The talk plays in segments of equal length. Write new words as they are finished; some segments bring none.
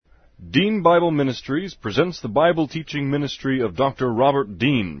Dean Bible Ministries presents the Bible teaching ministry of Dr. Robert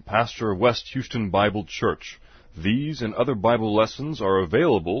Dean, pastor of West Houston Bible Church. These and other Bible lessons are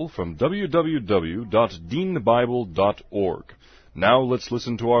available from www.deanbible.org. Now let's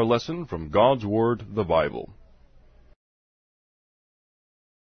listen to our lesson from God's Word, the Bible.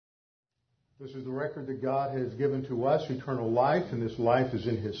 This is the record that God has given to us, eternal life, and this life is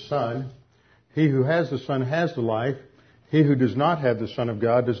in His Son. He who has the Son has the life. He who does not have the Son of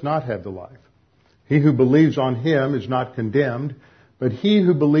God does not have the life. He who believes on Him is not condemned, but he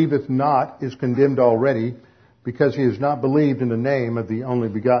who believeth not is condemned already, because he has not believed in the name of the only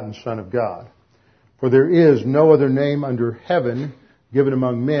begotten Son of God. For there is no other name under heaven given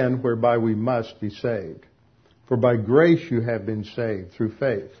among men whereby we must be saved. For by grace you have been saved through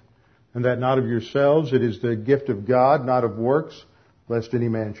faith, and that not of yourselves, it is the gift of God, not of works, lest any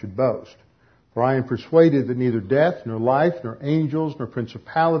man should boast. For I am persuaded that neither death, nor life, nor angels, nor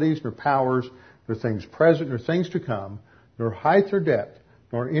principalities, nor powers, nor things present, nor things to come, nor height or depth,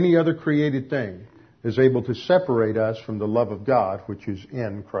 nor any other created thing is able to separate us from the love of God which is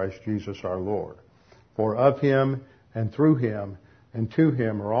in Christ Jesus our Lord. For of Him, and through Him, and to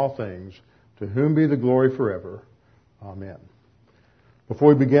Him are all things, to whom be the glory forever. Amen.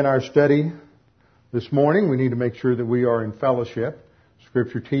 Before we begin our study this morning, we need to make sure that we are in fellowship.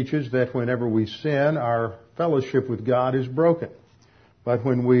 Scripture teaches that whenever we sin, our fellowship with God is broken. But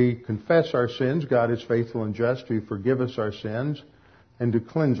when we confess our sins, God is faithful and just to forgive us our sins and to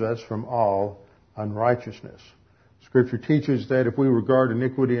cleanse us from all unrighteousness. Scripture teaches that if we regard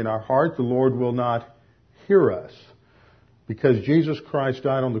iniquity in our heart, the Lord will not hear us. Because Jesus Christ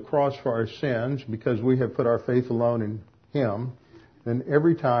died on the cross for our sins, because we have put our faith alone in Him, then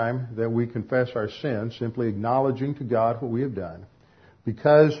every time that we confess our sins, simply acknowledging to God what we have done,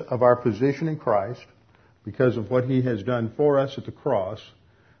 because of our position in Christ, because of what He has done for us at the cross,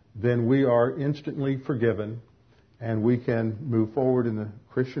 then we are instantly forgiven and we can move forward in the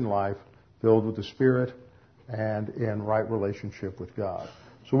Christian life filled with the Spirit and in right relationship with God.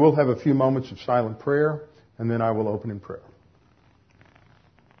 So we'll have a few moments of silent prayer and then I will open in prayer.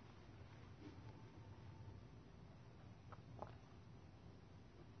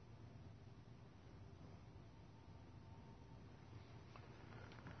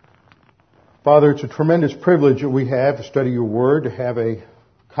 Father, it's a tremendous privilege that we have to study Your Word, to have a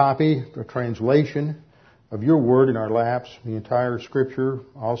copy, a translation of Your Word in our laps, the entire Scripture,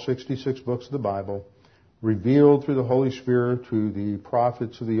 all 66 books of the Bible, revealed through the Holy Spirit to the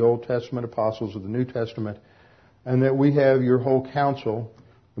prophets of the Old Testament, apostles of the New Testament, and that we have Your whole counsel,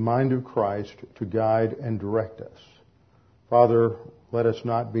 the mind of Christ, to guide and direct us. Father, let us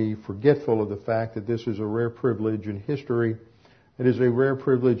not be forgetful of the fact that this is a rare privilege in history. It is a rare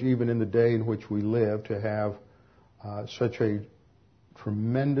privilege even in the day in which we live to have such a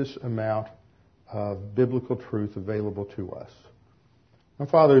tremendous amount of biblical truth available to us. And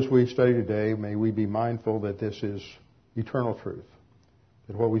Father, as we study today, may we be mindful that this is eternal truth.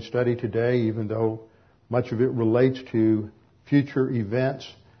 That what we study today, even though much of it relates to future events,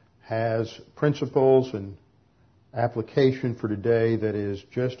 has principles and application for today that is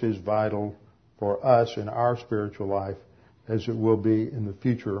just as vital for us in our spiritual life as it will be in the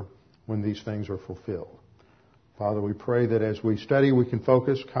future when these things are fulfilled. Father, we pray that as we study, we can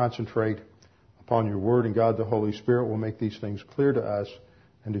focus, concentrate upon Your Word, and God the Holy Spirit will make these things clear to us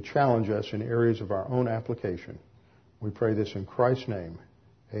and to challenge us in areas of our own application. We pray this in Christ's name.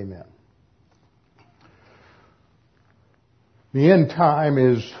 Amen. The end time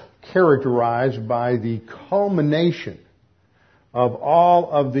is characterized by the culmination of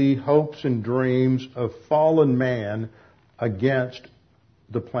all of the hopes and dreams of fallen man against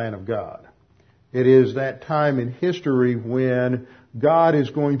the plan of God. It is that time in history when God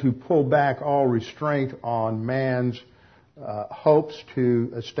is going to pull back all restraint on man's hopes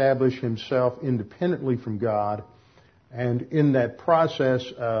to establish himself independently from God. And in that process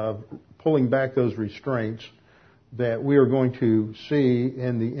of pulling back those restraints, that we are going to see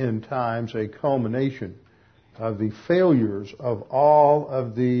in the end times a culmination of the failures of all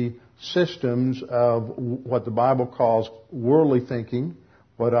of the systems of what the Bible calls worldly thinking,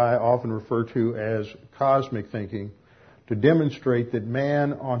 what I often refer to as cosmic thinking, to demonstrate that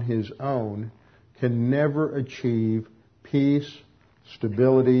man on his own can never achieve peace,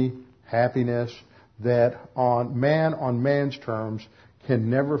 stability, happiness, that on man's terms can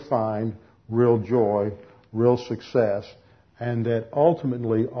never find real joy, real success, and that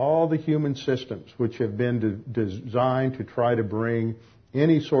ultimately all the human systems which have been designed to try to bring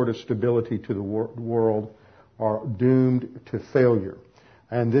any sort of stability to the world are doomed to failure.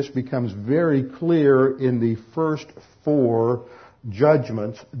 And this becomes very clear in the first four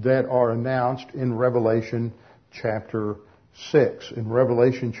judgments that are announced in Revelation chapter 6. In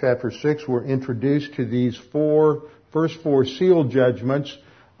Revelation chapter 6, we're introduced to these first four seal judgments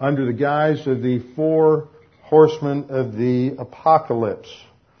under the guise of the four horsemen of the apocalypse.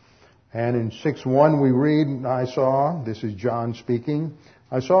 And in 6:1 we read, and I saw, this is John speaking,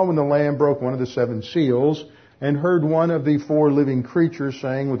 I saw when the Lamb broke one of the seven seals, and heard one of the four living creatures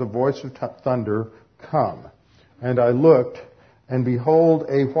saying with a voice of thunder, Come. And I looked, and behold,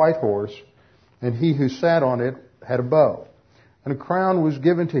 a white horse, and he who sat on it had a bow. And a crown was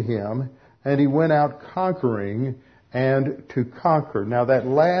given to him, and he went out conquering and to conquer. Now that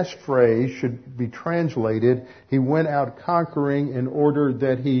last phrase should be translated, he went out conquering in order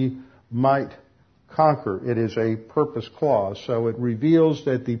that he might conquer. It is a purpose clause, so it reveals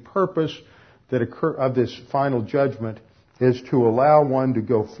that the purpose of this final judgment is to allow one to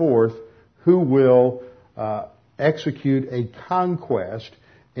go forth who will execute a conquest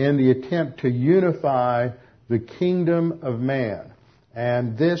in the attempt to unify the kingdom of man.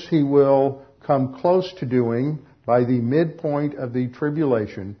 And this he will come close to doing by the midpoint of the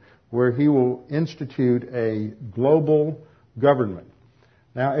tribulation, where he will institute a global government.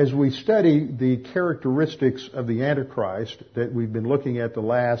 Now, as we study the characteristics of the Antichrist that we've been looking at the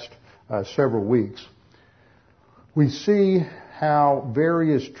last several weeks, we see how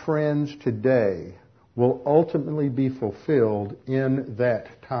various trends today will ultimately be fulfilled in that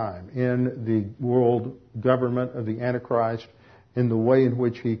time, in the world government of the Antichrist, in the way in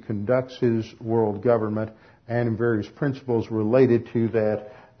which he conducts his world government, and in various principles related to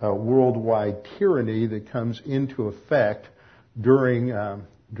that worldwide tyranny that comes into effect during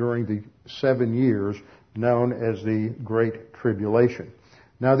the 7 years known as the Great Tribulation.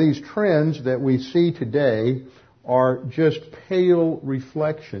 Now, these trends that we see today are just pale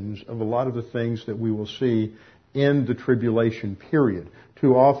reflections of a lot of the things that we will see in the tribulation period.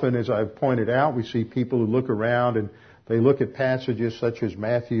 Too often, as I've pointed out, we see people who look around and they look at passages such as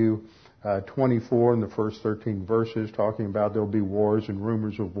Matthew 24 in the first 13 verses, talking about there'll be wars and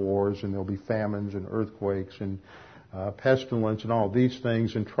rumors of wars, and there'll be famines and earthquakes and pestilence and all these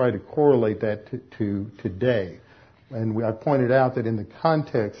things, and try to correlate that to today. And I pointed out that in the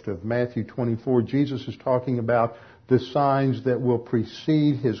context of Matthew 24, Jesus is talking about the signs that will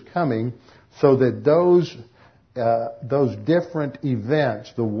precede his coming, so that those different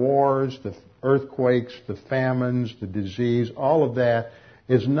events, the wars, the earthquakes, the famines, the disease, all of that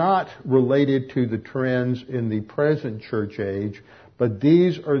is not related to the trends in the present church age, but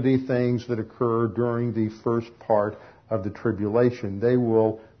these are the things that occur during the first part of the tribulation. They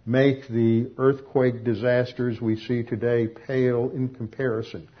will make the earthquake disasters we see today pale in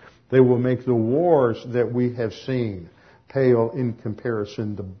comparison. They will make the wars that we have seen pale in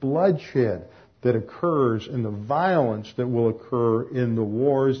comparison. The bloodshed that occurs and the violence that will occur in the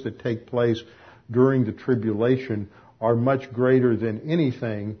wars that take place during the tribulation are much greater than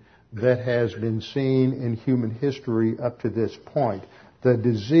anything that has been seen in human history up to this point. The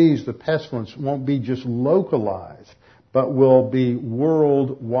disease, the pestilence, won't be just localized, but will be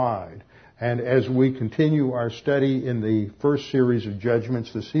worldwide. And as we continue our study in the first series of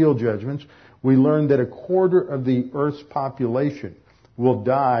judgments, the seal judgments, we learn that a quarter of the earth's population will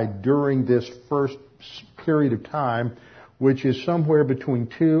die during this first period of time, which is somewhere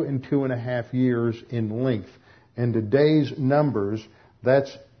between 2 and 2.5 years in length. In today's numbers,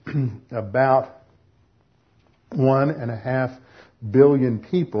 that's about 1.5 billion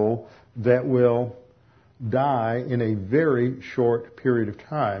people that will die in a very short period of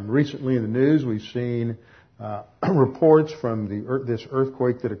time. Recently in the news, we've seen reports from this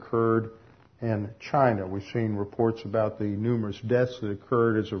earthquake that occurred in China. We've seen reports about the numerous deaths that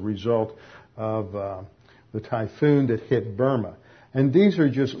occurred as a result of the typhoon that hit Burma. And these are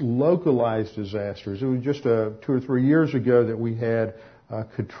just localized disasters. It was just 2 or 3 years ago that we had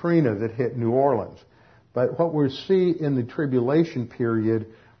Katrina that hit New Orleans. But what we'll see in the tribulation period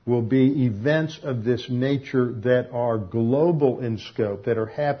will be events of this nature that are global in scope, that are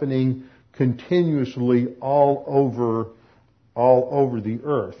happening continuously all over the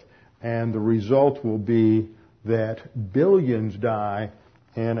earth. And the result will be that billions die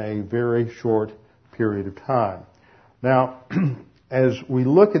in a very short period of time. Now, as we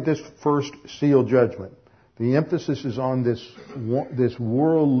look at this first seal judgment, the emphasis is on this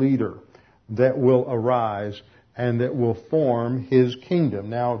world leader that will arise and that will form his kingdom.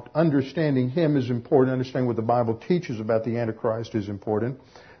 Now, understanding him is important. Understanding what the Bible teaches about the Antichrist is important,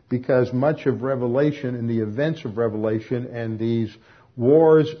 because much of Revelation and the events of Revelation and these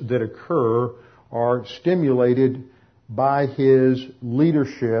wars that occur are stimulated by his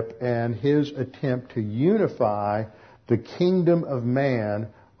leadership and his attempt to unify the kingdom of man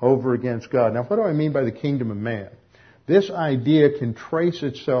over against God. Now, what do I mean by the kingdom of man? This idea can trace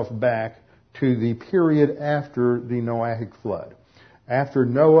itself back to the period after the Noahic flood. After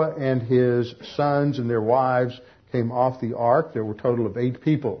Noah and his sons and their wives came off the ark, there were a total of 8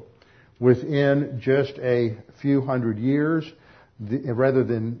 people. Within just a few hundred years, rather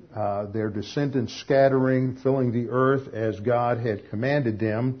than their descendants scattering, filling the earth as God had commanded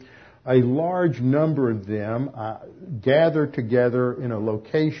them, a large number of them gathered together in a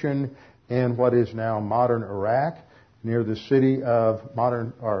location in what is now modern Iraq, near the city of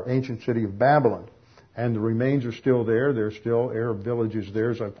ancient city of Babylon. And the remains are still there. There are still Arab villages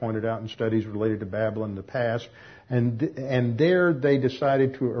there, as I pointed out in studies related to Babylon in the past. And there they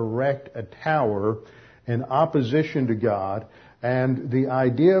decided to erect a tower in opposition to God. And the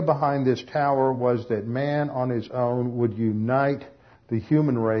idea behind this tower was that man on his own would unite the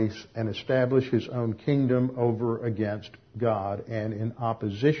human race and establish his own kingdom over against God and in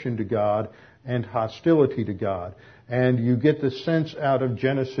opposition to God and hostility to God. And you get the sense out of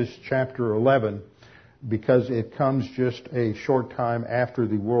Genesis chapter 11, because it comes just a short time after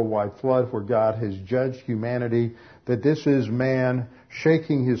the worldwide flood where God has judged humanity, that this is man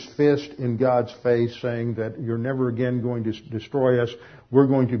shaking his fist in God's face saying that you're never again going to destroy us. We're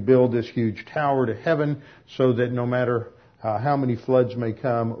going to build this huge tower to heaven so that no matter how many floods may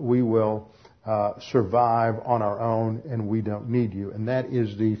come, we will survive on our own and we don't need you. And that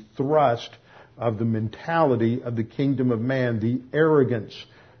is the thrust of the mentality of the kingdom of man, the arrogance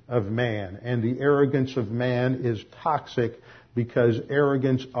of man. And the arrogance of man is toxic because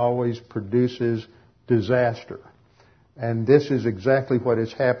arrogance always produces disaster. And this is exactly what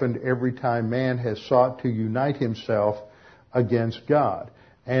has happened every time man has sought to unite himself against God.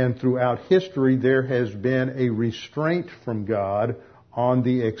 And throughout history, there has been a restraint from God on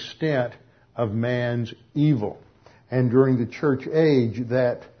the extent of man's evil. And during the church age,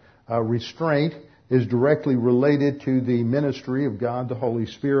 that restraint is directly related to the ministry of God the Holy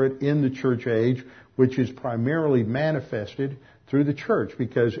Spirit in the church age, which is primarily manifested through the church,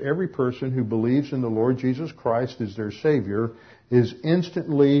 because every person who believes in the Lord Jesus Christ as their Savior is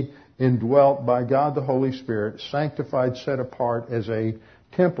instantly indwelt by God the Holy Spirit, sanctified, set apart as a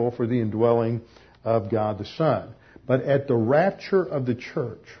temple for the indwelling of God the Son. But at the rapture of the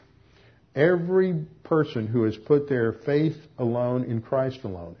church, every person who has put their faith alone in Christ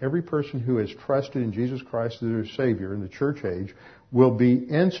alone, every person who has trusted in Jesus Christ as their Savior in the church age, will be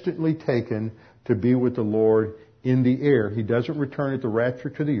instantly taken to be with the Lord in the air. He doesn't return at the rapture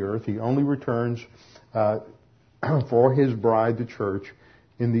to the earth. He only returns for His bride, the church,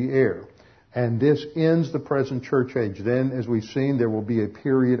 in the air. And this ends the present church age. Then, as we've seen, there will be a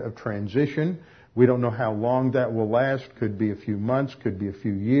period of transition. We don't know how long that will last. Could be a few months, could be a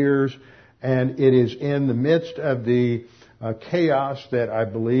few years. And it is in the midst of the chaos that I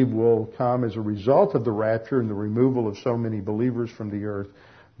believe will come as a result of the rapture and the removal of so many believers from the earth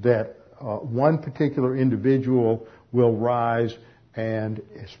that one particular individual will rise, and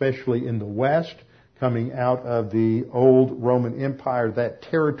especially in the West, coming out of the old Roman Empire, that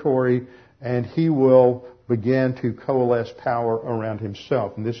territory, and he will begin to coalesce power around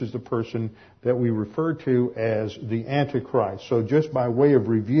himself. And this is the person that we refer to as the Antichrist. So just by way of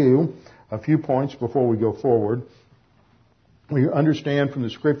review, a few points before we go forward. We understand from the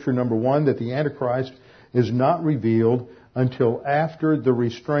Scripture, number one, that the Antichrist is not revealed until after the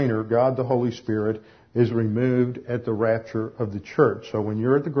restrainer, God the Holy Spirit, is removed at the rapture of the church. So when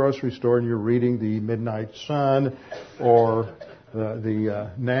you're at the grocery store and you're reading the Midnight Sun or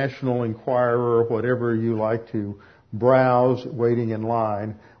the National Enquirer or whatever you like to browse waiting in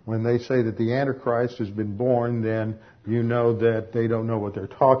line, when they say that the Antichrist has been born, then you know that they don't know what they're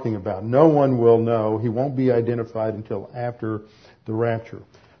talking about. No one will know. He won't be identified until after the rapture.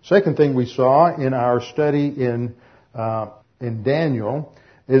 Second thing we saw in our study in Daniel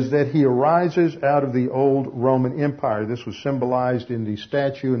is that he arises out of the old Roman Empire. This was symbolized in the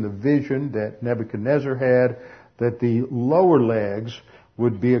statue and the vision that Nebuchadnezzar had, that the lower legs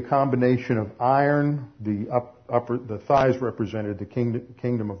would be a combination of iron. The thighs represented the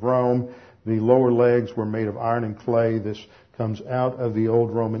kingdom of Rome. The lower legs were made of iron and clay. This comes out of the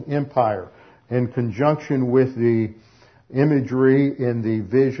old Roman Empire. In conjunction with the imagery in the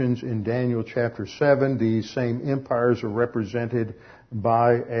visions in Daniel chapter 7, these same empires are represented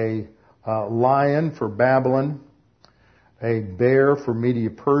by a lion for Babylon, a bear for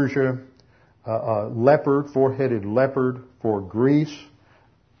Media-Persia, a leopard, four-headed leopard for Greece,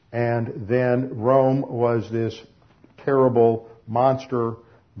 and then Rome was this terrible monster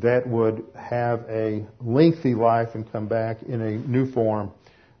that would have a lengthy life and come back in a new form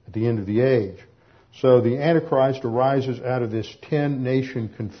at the end of the age. So the Antichrist arises out of this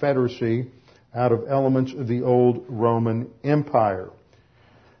 10-nation confederacy, out of elements of the old Roman Empire.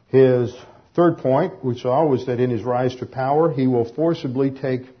 His third point we saw was that in his rise to power, he will forcibly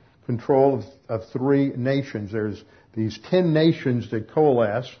take control of 3 nations. There's these 10 nations that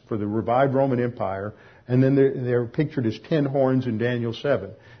coalesce for the revived Roman Empire, and then they're pictured as 10 horns in Daniel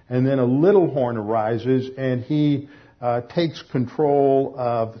 7. And then a little horn arises, and he takes control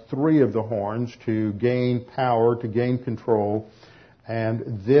of 3 of the horns to gain power, to gain control.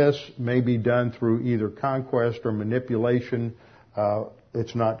 And this may be done through either conquest or manipulation.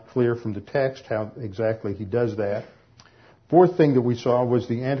 It's not clear from the text how exactly he does that. Fourth thing that we saw was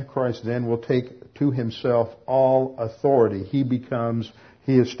the Antichrist then will take to himself all authority. He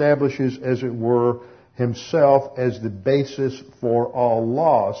establishes, as it were, himself as the basis for all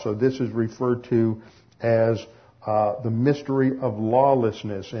law. So this is referred to as the mystery of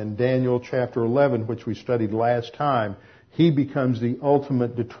lawlessness. In Daniel chapter 11, which we studied last time, he becomes the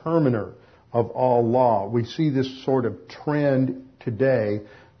ultimate determiner of all law. We see this sort of trend today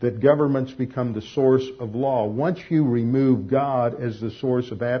that governments become the source of law. Once you remove God as the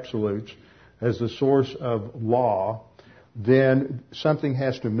source of absolutes, as the source of law, then something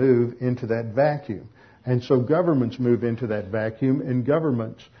has to move into that vacuum. And so governments move into that vacuum, and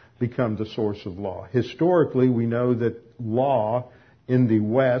governments become the source of law. Historically, we know that law in the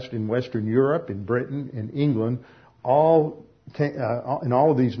West, in Western Europe, in Britain, in England, in all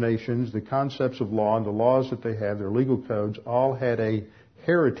of these nations, the concepts of law and the laws that they have, their legal codes, all had a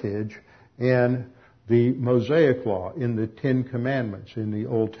heritage in the Mosaic Law, in the 10 Commandments, in the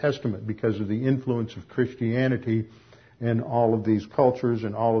Old Testament, because of the influence of Christianity in all of these cultures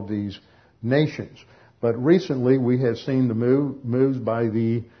and all of these nations. But recently we have seen the moves by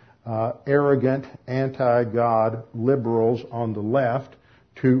the arrogant, anti-God liberals on the left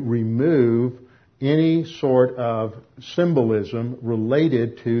to remove any sort of symbolism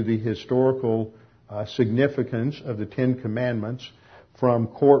related to the historical significance of the 10 Commandments from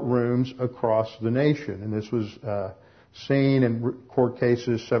courtrooms across the nation. And this was seen in court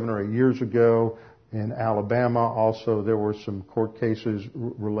cases 7 or 8 years ago in Alabama. Also, there were some court cases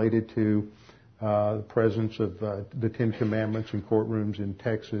related to the presence of the 10 Commandments in courtrooms in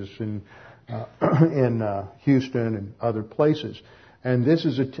Texas and in Houston and other places. And this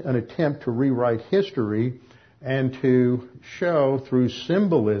is an attempt to rewrite history and to show through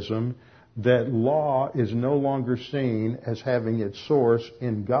symbolism that law is no longer seen as having its source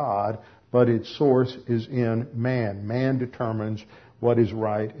in God, but its source is in man. Man determines what is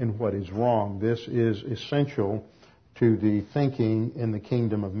right and what is wrong. This is essential to the thinking in the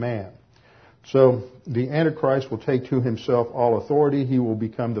kingdom of man. So the Antichrist will take to himself all authority. He will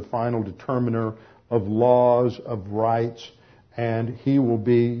become the final determiner of laws, of rights, and he will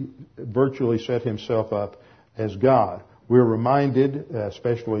be virtually set himself up as God. We're reminded,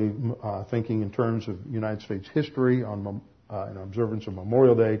 especially thinking in terms of United States history in observance of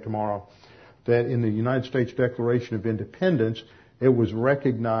Memorial Day tomorrow, that in the United States Declaration of Independence, it was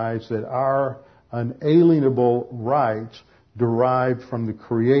recognized that our unalienable rights derived from the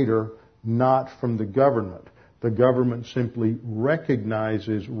Creator, not from the government. The government simply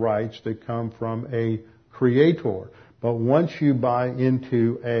recognizes rights that come from a Creator. But once you buy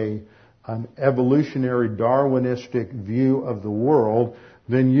into an evolutionary Darwinistic view of the world,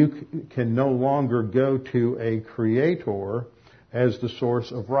 then you can no longer go to a Creator as the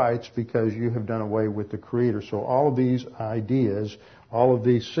source of rights because you have done away with the Creator. So all of these ideas, all of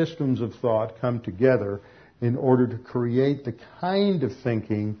these systems of thought come together in order to create the kind of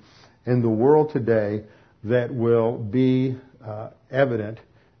thinking in the world today that will be evident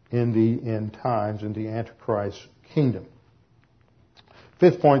in the end times, in the Antichrist kingdom.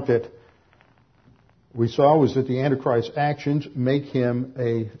 Fifth point that we saw was that the Antichrist's actions make him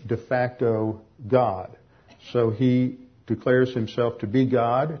a de facto God. So he declares himself to be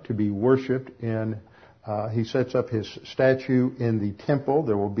God, to be worshipped in, he sets up his statue in the temple.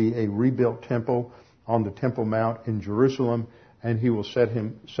 There will be a rebuilt temple on the Temple Mount in Jerusalem, and he will set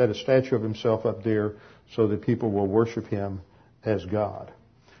a statue of himself up there so that people will worship him as God.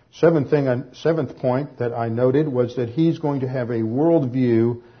 Seventh point that I noted was that he's going to have a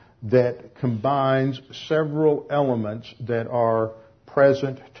worldview that combines several elements that are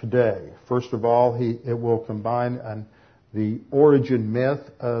present today. First of all, it will combine the origin myth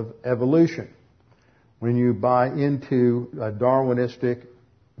of evolution. When you buy into a Darwinistic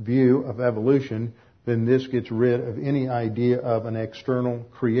view of evolution, then this gets rid of any idea of an external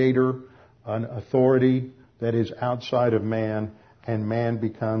creator, an authority that is outside of man, and man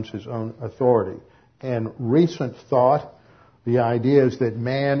becomes his own authority. And recent thought The idea is that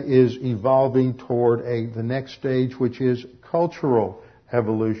man is evolving toward the next stage, which is cultural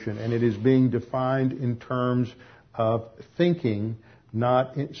evolution, and it is being defined in terms of thinking,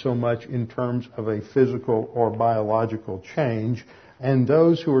 not so much in terms of a physical or biological change. And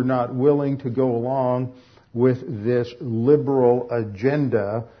those who are not willing to go along with this liberal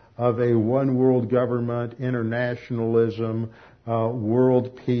agenda of a one world government, internationalism,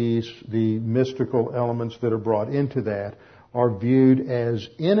 world peace, the mystical elements that are brought into that, are viewed as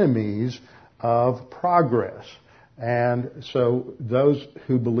enemies of progress. And so those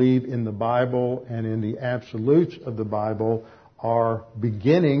who believe in the Bible and in the absolutes of the Bible are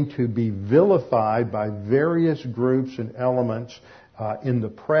beginning to be vilified by various groups and elements in the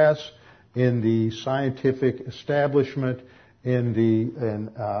press, in the scientific establishment, in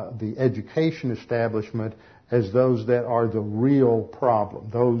the education establishment, as those that are the real problem.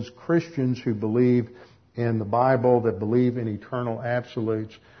 Those Christians who believe in the Bible, that believe in eternal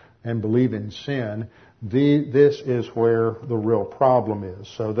absolutes and believe in sin, this is where the real problem is.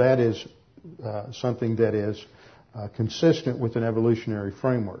 So that is something that is consistent with an evolutionary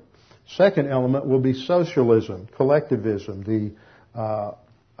framework. Second element will be socialism, collectivism, the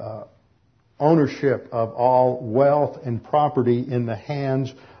ownership of all wealth and property in the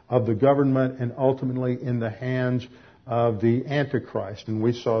hands of the government and ultimately in the hands of the Antichrist. And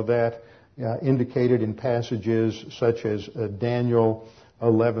we saw that indicated in passages such as Daniel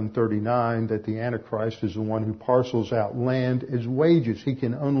 11:39, that the Antichrist is the one who parcels out land as wages. He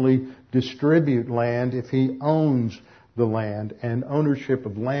can only distribute land if he owns the land. And ownership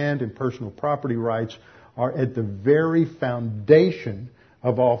of land and personal property rights are at the very foundation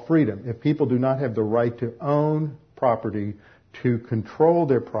of all freedom. If people do not have the right to own property, to control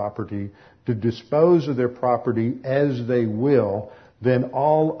their property, to dispose of their property as they will, then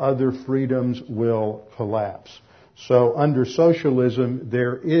all other freedoms will collapse. So under socialism,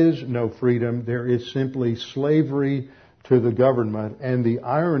 there is no freedom. There is simply slavery to the government. And the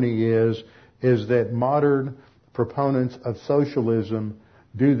irony is that modern proponents of socialism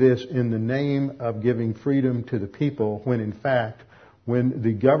do this in the name of giving freedom to the people, when in fact, when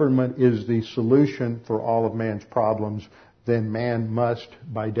the government is the solution for all of man's problems, then man must,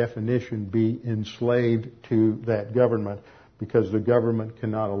 by definition, be enslaved to that government, because the government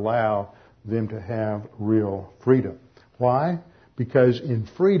cannot allow them to have real freedom. Why? Because in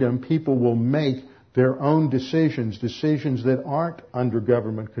freedom, people will make their own decisions that aren't under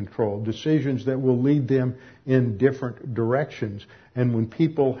government control, decisions that will lead them in different directions. And when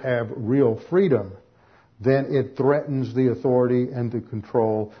people have real freedom, then it threatens the authority and the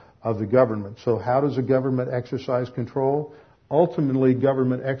control of the government. So how does a government exercise control? Ultimately,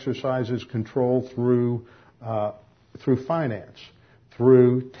 government exercises control through finance,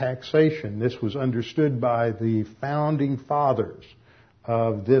 through taxation. This was understood by the founding fathers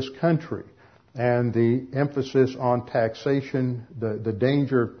of this country. And the emphasis on taxation, the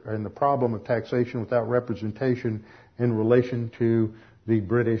danger and the problem of taxation without representation in relation to the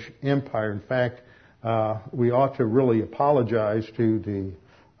British Empire. In fact, we ought to really apologize to the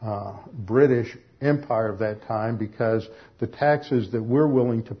British Empire of that time, because the taxes that we're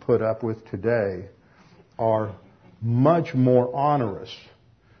willing to put up with today are much more onerous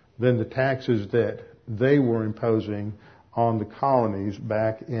than the taxes that they were imposing on the colonies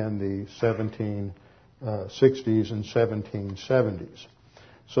back in the 1760s and 1770s.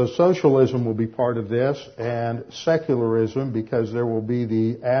 So socialism will be part of this, and secularism, because there will be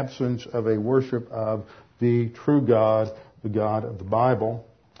the absence of a worship of the true God, the God of the Bible.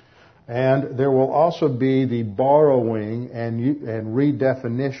 And there will also be the borrowing and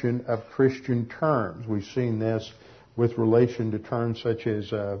redefinition of Christian terms. We've seen this with relation to terms such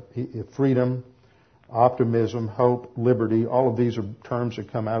as freedom, optimism, hope, liberty. All of these are terms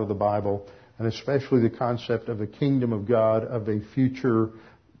that come out of the Bible, and especially the concept of the kingdom of God, of a future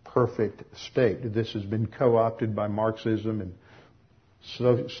perfect state. This has been co-opted by Marxism and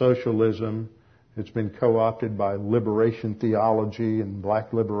socialism. It's been co-opted by liberation theology and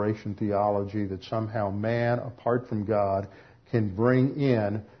black liberation theology, that somehow man, apart from God, can bring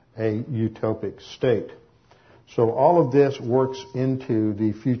in a utopic state. So all of this works into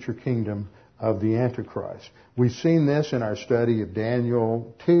the future kingdom of the Antichrist. We've seen this in our study of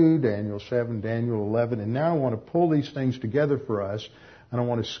Daniel 2, Daniel 7, Daniel 11, and now I want to pull these things together for us, and I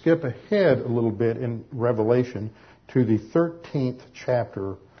want to skip ahead a little bit in Revelation to the 13th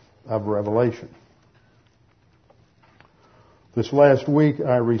chapter of Revelation. This last week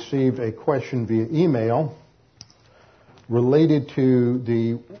I received a question via email related to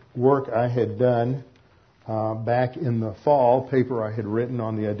the work I had done back in the fall, paper I had written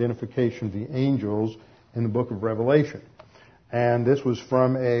on the identification of the angels in the book of Revelation. And this was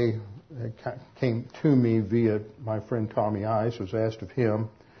from it came to me via my friend Tommy Ice. It was asked of him.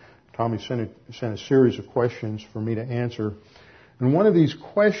 Tommy sent a series of questions for me to answer. And one of these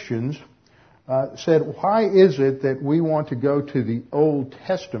questions said, why is it that we want to go to the Old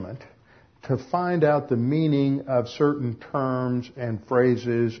Testament to find out the meaning of certain terms and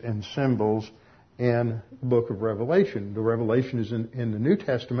phrases and symbols in the book of Revelation? The Revelation is in the New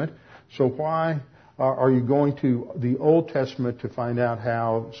Testament, so why are you going to the Old Testament to find out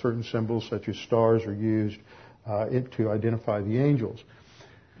how certain symbols such as stars are used to identify the angels?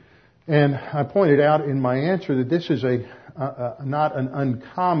 And I pointed out in my answer that this is not an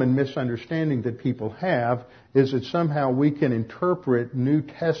uncommon misunderstanding that people have, is that somehow we can interpret New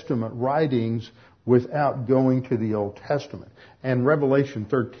Testament writings without going to the Old Testament. And Revelation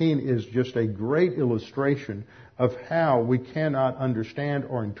 13 is just a great illustration of how we cannot understand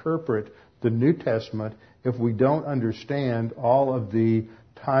or interpret the New Testament if we don't understand all of the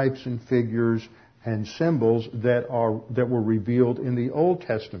types and figures and symbols that were revealed in the Old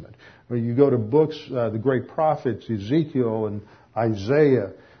Testament. When you go to books, the great prophets, Ezekiel and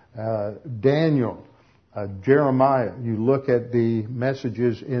Isaiah, Daniel, Jeremiah, you look at the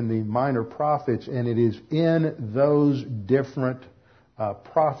messages in the minor prophets, and it is in those different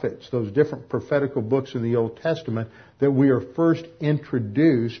prophets, those different prophetical books in the Old Testament, that we are first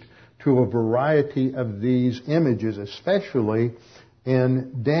introduced to a variety of these images, especially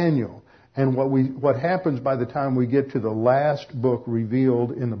in Daniel. And what happens by the time we get to the last book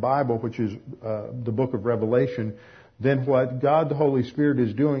revealed in the Bible, which is the book of Revelation, then what God the Holy Spirit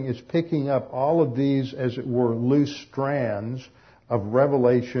is doing is picking up all of these, as it were, loose strands of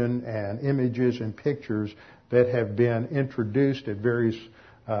revelation and images and pictures that have been introduced at various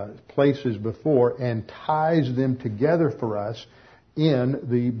places before and ties them together for us in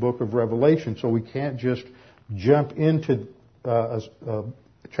the book of Revelation. So we can't just jump into a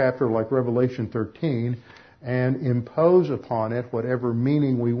chapter like Revelation 13 and impose upon it whatever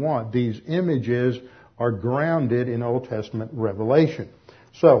meaning we want. These images are grounded in Old Testament revelation.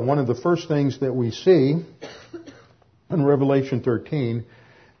 So one of the first things that we see in Revelation 13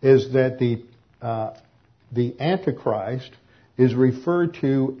 is that the Antichrist is referred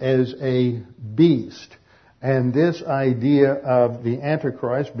to as a beast. And this idea of the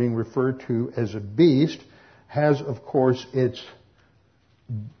Antichrist being referred to as a beast has, of course, its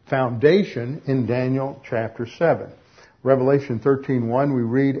foundation in Daniel chapter 7. Revelation 13:1 we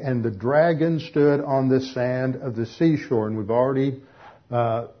read, "And the dragon stood on the sand of the seashore." And we've already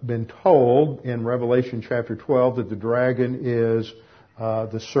been told in Revelation chapter 12 that the dragon is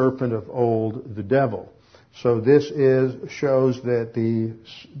the serpent of old, the devil. So this shows that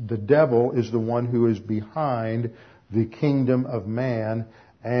the devil is the one who is behind the kingdom of man,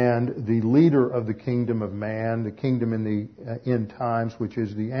 and the leader of the kingdom of man, the kingdom in the end times, which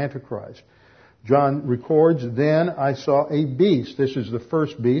is the Antichrist. John records, "Then I saw a beast." This is the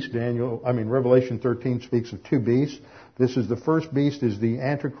first beast. Revelation 13 speaks of two beasts. This is the first beast is the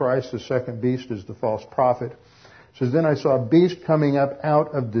Antichrist. The second beast is the false prophet. It says, "Then I saw a beast coming up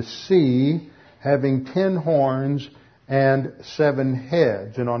out of the sea, having 10 horns and 7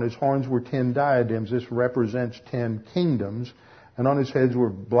 heads. And on his horns were 10 diadems." This represents 10 kingdoms. And on his heads were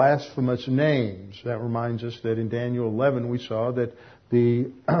blasphemous names. That reminds us that in Daniel 11 we saw that the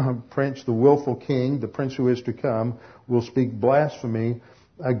prince, the willful king, the prince who is to come, will speak blasphemy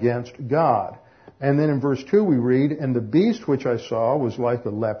against God. And then in verse 2 we read, "And the beast which I saw was like a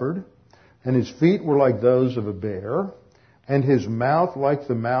leopard, and his feet were like those of a bear, and his mouth like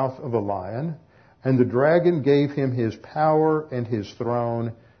the mouth of a lion. And the dragon gave him his power and his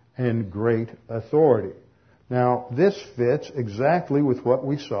throne and great authority." Now, this fits exactly with what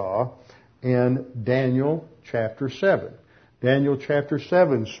we saw in Daniel chapter 7. Daniel chapter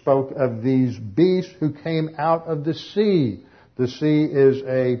 7 spoke of these beasts who came out of the sea. The sea is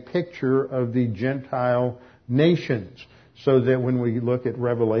a picture of the Gentile nations. So that when we look at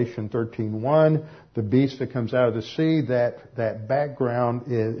Revelation 13:1, the beast that comes out of the sea, that background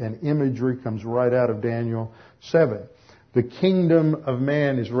and imagery comes right out of Daniel 7. The kingdom of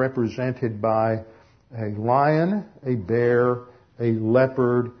man is represented by a lion, a bear, a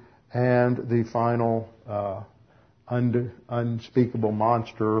leopard, and the final unspeakable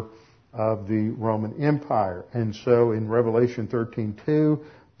monster of the Roman Empire. And so in Revelation 13:2,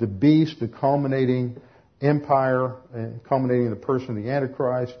 the beast, the culminating empire, culminating in the person of the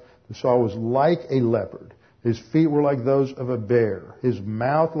Antichrist, the saw was like a leopard. His feet were like those of a bear. His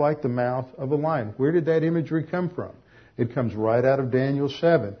mouth like the mouth of a lion. Where did that imagery come from? It comes right out of Daniel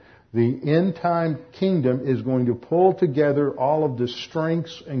 7. The end-time kingdom is going to pull together all of the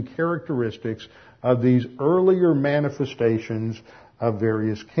strengths and characteristics of these earlier manifestations of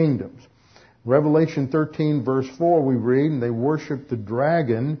various kingdoms. Revelation 13 verse 4 we read, and they worshiped the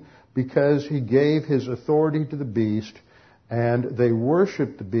dragon because he gave his authority to the beast, and they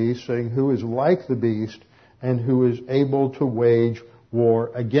worshiped the beast, saying, who is like the beast and who is able to wage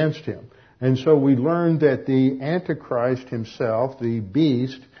war against him. And so we learn that the Antichrist himself, the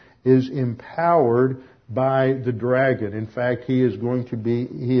beast, is empowered by the dragon. In fact, he is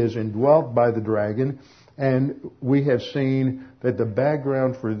indwelt by the dragon, and we have seen that the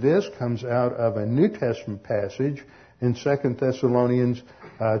background for this comes out of a New Testament passage in 2 Thessalonians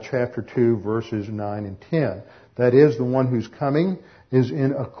chapter 2, verses 9 and 10. That is, the one who's coming is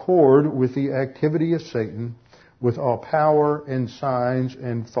in accord with the activity of Satan, with all power and signs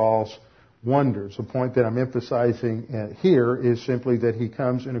and false wonders. The point that I'm emphasizing here is simply that he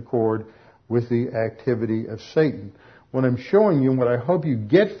comes in accord with the activity of Satan. What I'm showing you, and what I hope you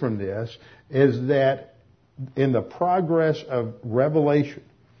get from this, is that in the progress of Revelation,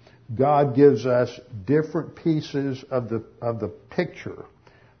 God gives us different pieces of the picture,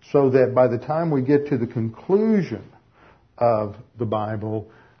 so that by the time we get to the conclusion of the Bible,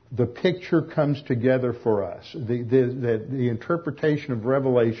 the picture comes together for us. The interpretation of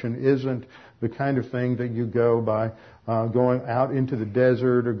Revelation isn't the kind of thing that you go by going out into the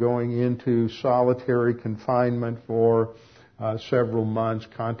desert or going into solitary confinement for several months,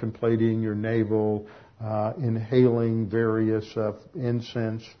 contemplating your navel, inhaling various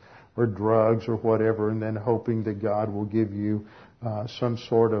incense or drugs or whatever, and then hoping that God will give you some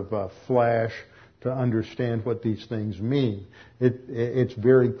sort of flash to understand what these things mean. It's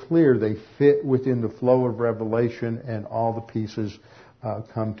very clear they fit within the flow of Revelation, and all the pieces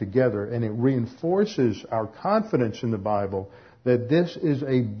come together. And it reinforces our confidence in the Bible that this is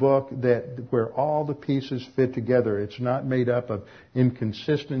a book where all the pieces fit together. It's not made up of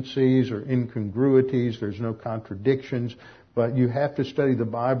inconsistencies or incongruities. There's no contradictions. But you have to study the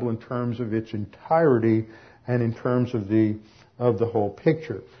Bible in terms of its entirety and in terms of the whole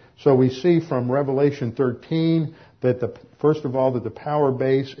picture. So we see from Revelation 13 that first of all, that the power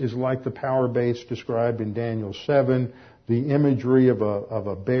base is like the power base described in Daniel 7, the imagery of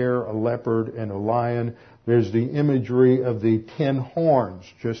a bear, a leopard, and a lion. There's the imagery of the 10 horns,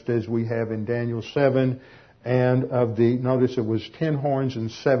 just as we have in Daniel 7, and notice it was 10 horns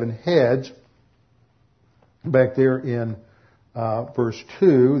and 7 heads. Back there in verse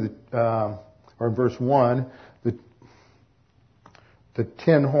 2, or verse 1, the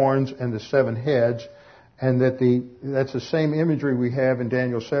 10 horns and the 7 heads, and that's the same imagery we have in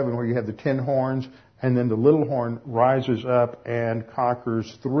Daniel 7, where you have the 10 horns, and then the little horn rises up and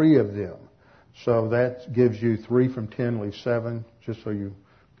conquers 3 of them. So that gives you 3 from 10 leaves 7, just so you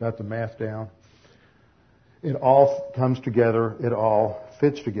got the math down. It all comes together. It all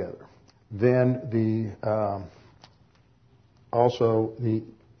fits together. Then also the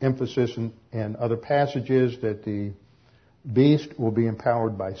emphasis in other passages that the beast will be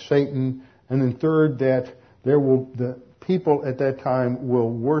empowered by Satan. And then third, that the people at that time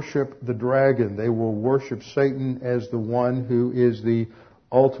will worship the dragon. They will worship Satan as the one who is the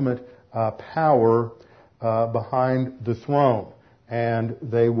ultimate power behind the throne. And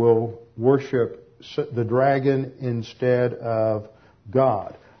they will worship the dragon instead of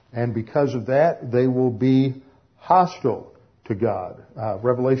God. And because of that, they will be hostile to God.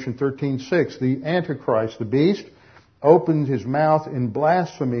 Revelation 13:6, the Antichrist, the beast, opened his mouth in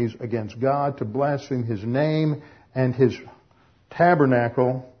blasphemies against God, to blaspheme his name and his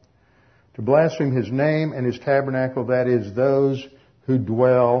tabernacle, that is, those who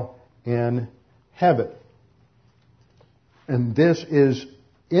dwell in heaven. And this is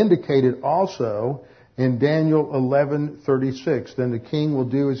indicated also in Daniel 11:36. Then the king will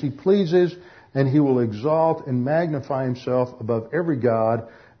do as he pleases, and he will exalt and magnify himself above every god,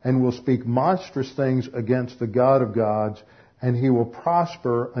 and will speak monstrous things against the God of gods, and he will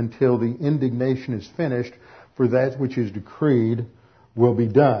prosper until the indignation is finished, for that which is decreed will be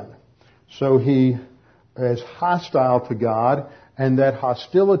done. So he is hostile to God, and that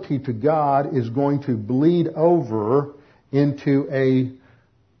hostility to God is going to bleed over into a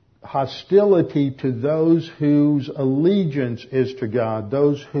hostility to those whose allegiance is to God,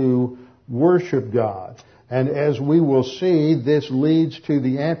 those who worship God. And as we will see, this leads to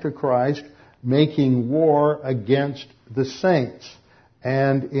the Antichrist making war against the saints.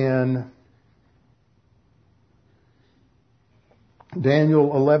 And in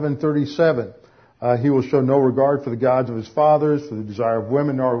Daniel 11:37, he will show no regard for the gods of his fathers, for the desire of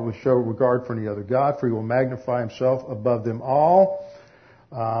women, nor will he show regard for any other god, for he will magnify himself above them all.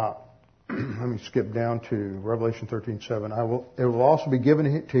 let me skip down to Revelation 13:7. It will also be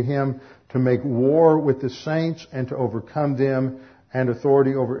given to him to make war with the saints and to overcome them, and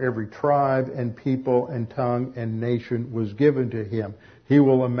authority over every tribe and people and tongue and nation was given to him. He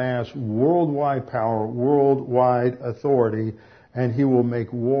will amass worldwide power, worldwide authority, and he will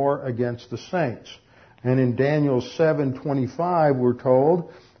make war against the saints. And in Daniel 7:25, we're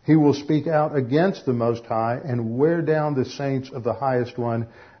told, he will speak out against the Most High and wear down the saints of the Highest One,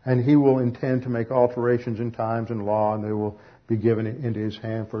 and he will intend to make alterations in times and law, and they will be given into his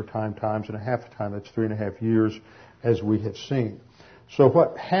hand for a time, times and a half a time. That's 3.5 years, as we have seen. So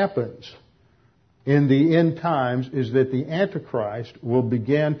what happens in the end times is that the Antichrist will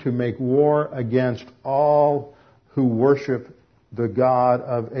begin to make war against all who worship the God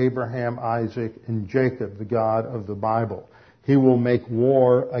of Abraham, Isaac, and Jacob, the God of the Bible. He will make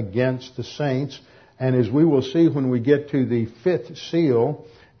war against the saints, and as we will see when we get to the fifth seal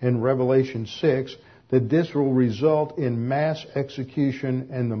in Revelation 6, that this will result in mass execution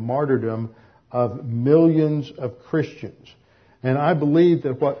and the martyrdom of millions of Christians. And I believe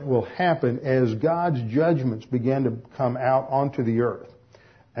that what will happen as God's judgments begin to come out onto the earth,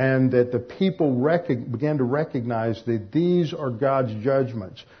 and that the people begin to recognize that these are God's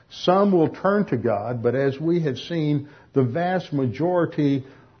judgments. Some will turn to God, but as we have seen, the vast majority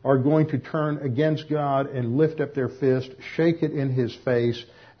are going to turn against God and lift up their fist, shake it in His face,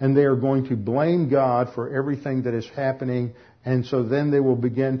 and they are going to blame God for everything that is happening. And so then they will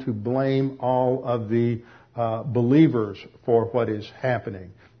begin to blame all of the believers for what is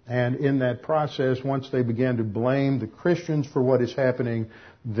happening. And in that process, once they begin to blame the Christians for what is happening,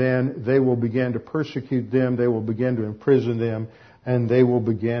 then they will begin to persecute them, they will begin to imprison them, and they will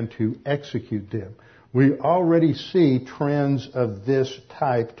begin to execute them. We already see trends of this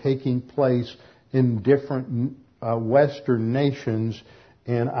type taking place in different Western nations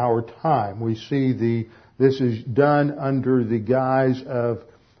in our time. We see this is done under the guise of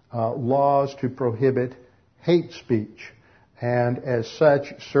laws to prohibit hate speech. And as such,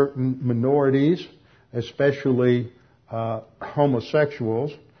 certain minorities, especially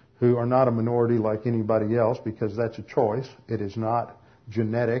homosexuals, who are not a minority like anybody else because that's a choice. It is not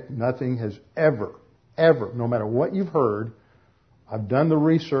genetic. Nothing has ever, no matter what you've heard, I've done the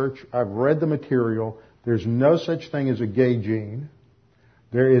research, I've read the material, there's no such thing as a gay gene.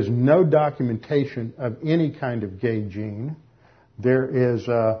 There is no documentation of any kind of gay gene. There is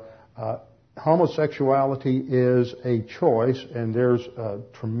homosexuality is a choice, and there's a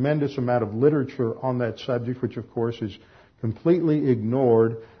tremendous amount of literature on that subject, which of course is completely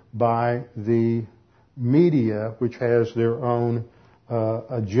ignored by the media, which has their own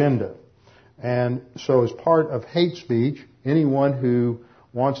agenda. And so as part of hate speech, anyone who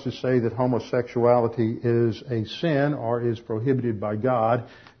wants to say that homosexuality is a sin or is prohibited by God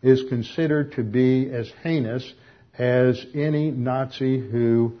is considered to be as heinous as any Nazi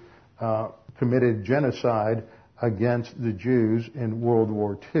who committed genocide against the Jews in World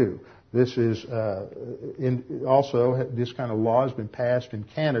War II. This is also this kind of law has been passed in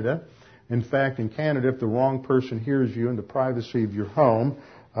Canada. In fact, in Canada, if the wrong person hears you in the privacy of your home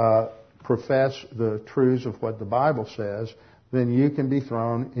profess the truths of what the Bible says, then you can be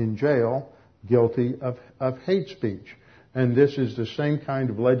thrown in jail guilty of hate speech. And this is the same kind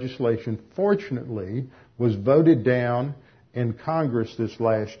of legislation, fortunately, was voted down in Congress this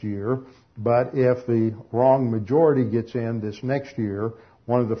last year. But if the wrong majority gets in this next year,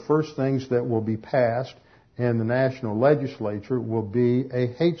 one of the first things that will be passed in the national legislature will be a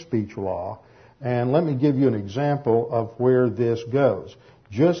hate speech law. And let me give you an example of where this goes.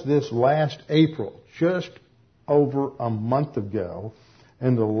 Just this last April, just over a month ago,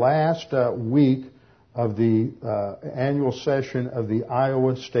 in the last week of the annual session of the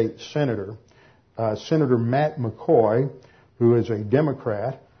Iowa State Senator, Senator Matt McCoy, who is a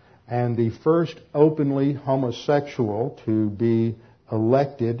Democrat, and the first openly homosexual to be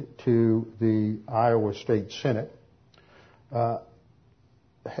elected to the Iowa State Senate,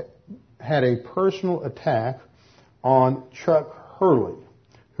 had a personal attack on Chuck Hurley,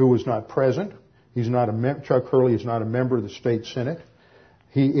 who was not present. Chuck Hurley is not a member of the state Senate.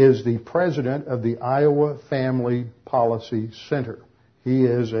 He is the president of the Iowa Family Policy Center. He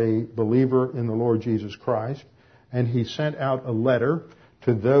is a believer in the Lord Jesus Christ, and he sent out a letter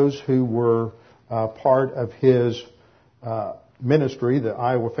to those who were part of his ministry, the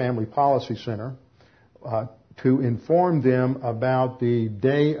Iowa Family Policy Center, to inform them about the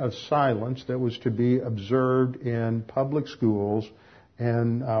day of silence that was to be observed in public schools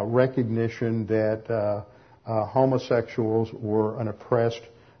in recognition that homosexuals were an oppressed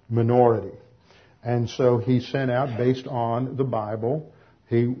minority. And so he sent out, based on the Bible,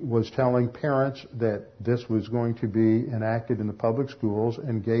 He was telling parents that this was going to be enacted in the public schools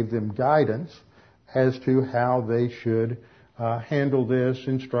and gave them guidance as to how they should handle this,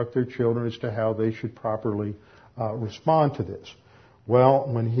 instruct their children as to how they should properly respond to this. Well,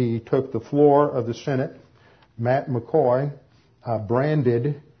 when he took the floor of the Senate, Matt McCoy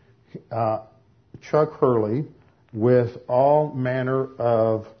branded Chuck Hurley with all manner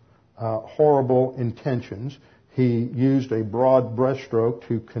of horrible intentions. He used a broad brushstroke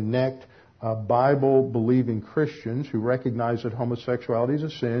to connect Bible-believing Christians who recognize that homosexuality is a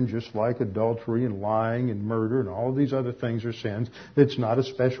sin, just like adultery and lying and murder and all of these other things are sins. It's not a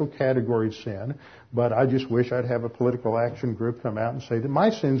special category of sin, but I just wish I'd have a political action group come out and say that my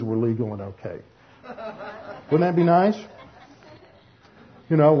sins were legal and okay. Wouldn't that be nice?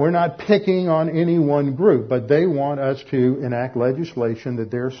 You know, we're not picking on any one group, but they want us to enact legislation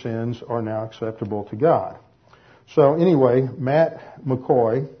that their sins are now acceptable to God. So anyway, Matt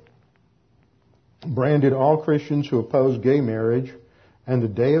McCoy branded all Christians who oppose gay marriage and the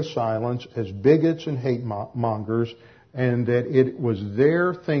Day of Silence as bigots and hate mongers, and that it was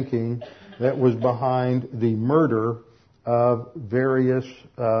their thinking that was behind the murder of various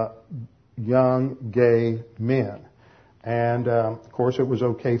young gay men. And, of course, it was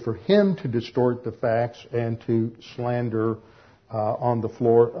okay for him to distort the facts and to slander on the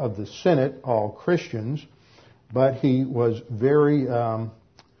floor of the Senate all Christians, but he was very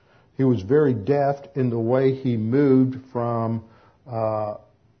deft in the way he moved from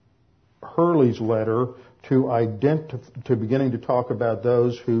Hurley's letter to beginning to talk about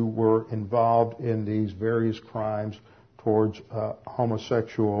those who were involved in these various crimes towards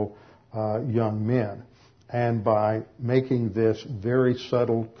homosexual young men. And by making this very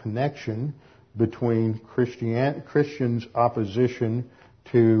subtle connection between Christians' opposition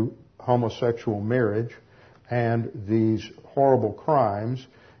to homosexual marriage and these horrible crimes,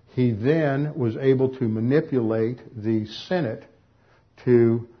 he then was able to manipulate the Senate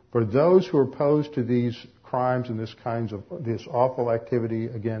for those who are opposed to these crimes and this awful activity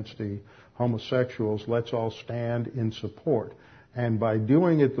against the homosexuals, let's all stand in support. And by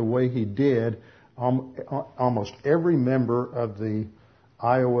doing it the way he did, almost every member of the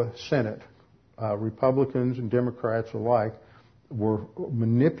Iowa Senate, Republicans and Democrats alike, were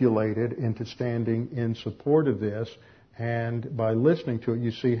manipulated into standing in support of this. And by listening to it,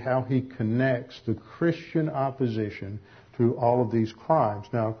 you see how he connects the Christian opposition to all of these crimes.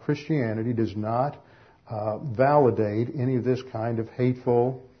 Now, Christianity does not validate any of this kind of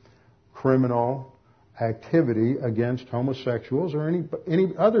hateful, criminal activity against homosexuals or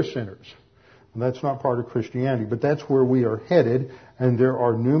any other sinners. And that's not part of Christianity, but that's where we are headed. And there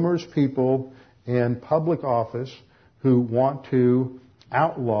are numerous people in public office who want to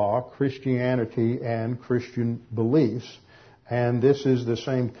outlaw Christianity and Christian beliefs. And this is the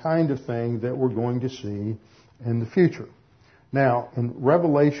same kind of thing that we're going to see in the future. Now, in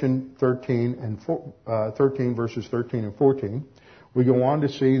Revelation 13 verses 13 and 14, we go on to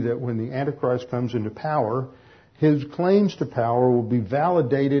see that when the Antichrist comes into power, his claims to power will be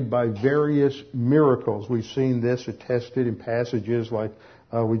validated by various miracles. We've seen this attested in passages like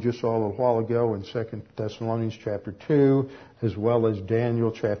we just saw a little while ago in 2 Thessalonians chapter 2, as well as Daniel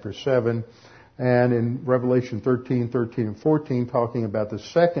chapter 7. And in Revelation 13 and 14, talking about the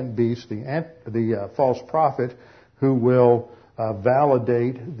second beast, the false prophet, who will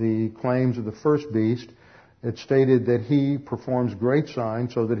validate the claims of the first beast. It stated that he performs great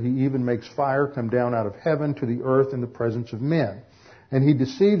signs so that he even makes fire come down out of heaven to the earth in the presence of men. And he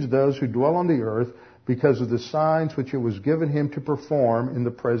deceives those who dwell on the earth because of the signs which it was given him to perform in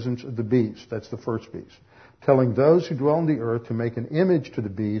the presence of the beast. That's the first beast. Telling those who dwell on the earth to make an image to the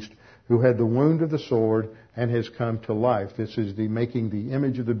beast who had the wound of the sword and has come to life. This is the making the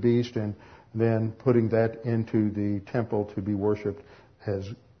image of the beast and then putting that into the temple to be worshipped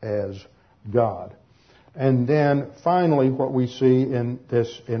as God. And then finally what we see in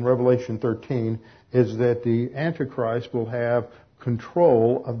Revelation 13 is that the Antichrist will have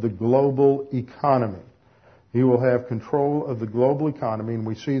control of the global economy. He will have control of the global economy, and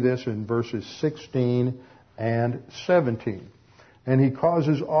we see this in verses 16 and 17. And he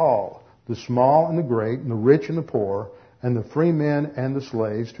causes all, the small and the great, and the rich and the poor, and the free men and the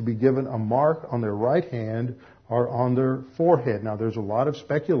slaves, to be given a mark on their right hand or on their forehead. Now, there's a lot of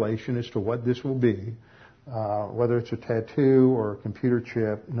speculation as to what this will be. Whether it's a tattoo or a computer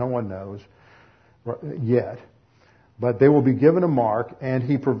chip, no one knows yet. But they will be given a mark, and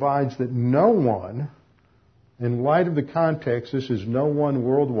he provides that no one, in light of the context, this is no one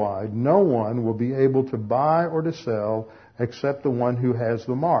worldwide, no one will be able to buy or to sell except the one who has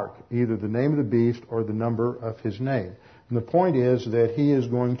the mark, either the name of the beast or the number of his name. And the point is that he is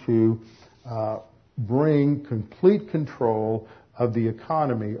going to bring complete control of the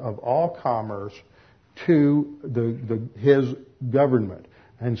economy, of all commerce, to his government.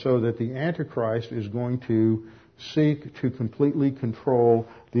 And so that the Antichrist is going to seek to completely control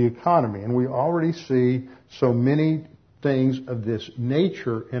the economy. And we already see so many things of this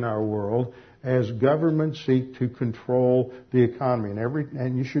nature in our world as governments seek to control the economy.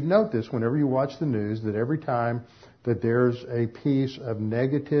 And you should note this whenever you watch the news, that every time that there's a piece of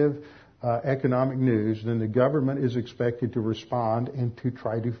negative economic news, then the government is expected to respond and to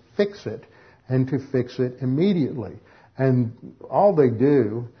try to fix it, and to fix it immediately. And all they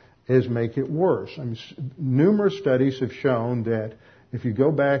do is make it worse. I mean, numerous studies have shown that if you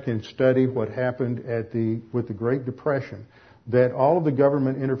go back and study what happened with the Great Depression, that all of the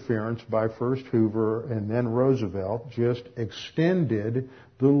government interference by first Hoover and then Roosevelt just extended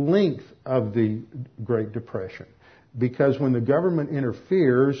the length of the Great Depression. Because when the government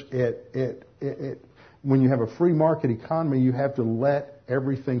interferes, when you have a free market economy, you have to let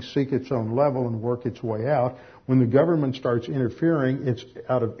everything seek its own level and work its way out. When the government starts interfering, it's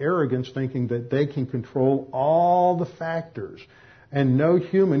out of arrogance, thinking that they can control all the factors. And no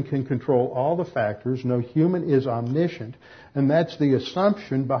human can control all the factors. No human is omniscient. And that's the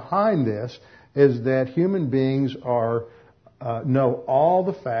assumption behind this, is that human beings know all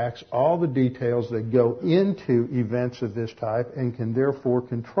the facts, all the details that go into events of this type, and can therefore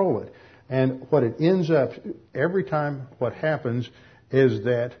control it. And what it ends up, every time what happens is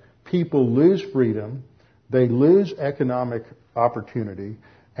that people lose freedom, they lose economic opportunity,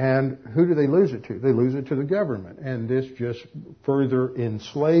 and who do they lose it to? They lose it to the government. And this just further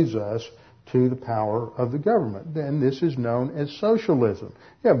enslaves us to the power of the government. And this is known as socialism.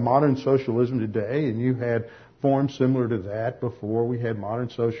 You have modern socialism today, and you had forms similar to that before. We had modern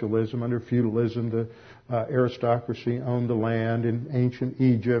socialism under feudalism. The aristocracy owned the land. In ancient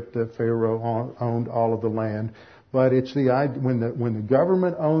Egypt, the pharaoh owned all of the land. But it's when the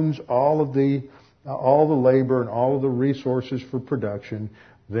government owns all the labor and all of the resources for production,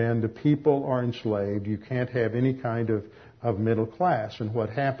 then the people are enslaved. You can't have any kind of middle class. And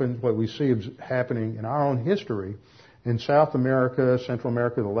what we see happening in our own history in South America, Central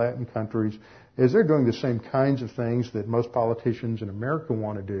America, the Latin countries, is they're doing the same kinds of things that most politicians in America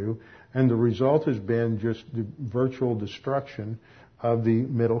want to do. And the result has been just the virtual destruction of the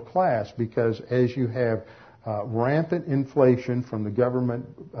middle class, because as you have rampant inflation from the government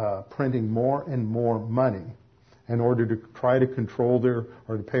printing more and more money in order to try to control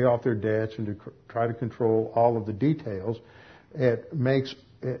or to pay off their debts and to try to control all of the details, it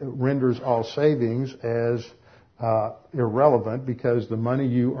renders all savings as irrelevant, because the money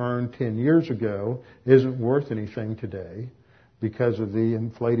you earned 10 years ago isn't worth anything today because of the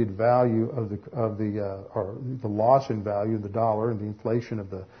inflated value of the loss in value of the dollar and the inflation of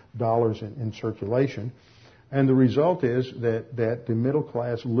the dollars in circulation. And the result is that the middle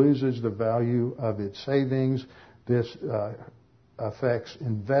class loses the value of its savings. This affects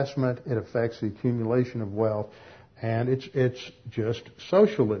investment. It affects the accumulation of wealth. And it's just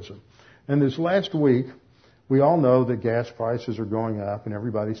socialism. And this last week, we all know that gas prices are going up and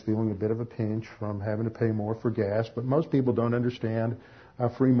everybody's feeling a bit of a pinch from having to pay more for gas. But most people don't understand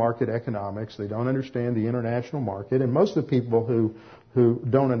free market economics. They don't understand the international market. And most of the people who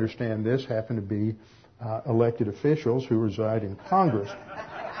don't understand this happen to be elected officials who reside in Congress.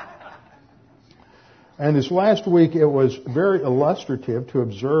 And this last week, it was very illustrative to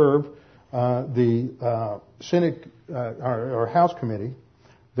observe the Senate or House committee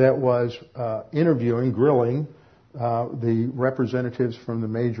that was grilling the representatives from the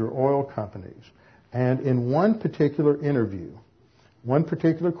major oil companies. And in one particular interview, one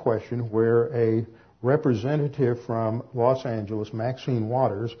particular question where a representative from Los Angeles, Maxine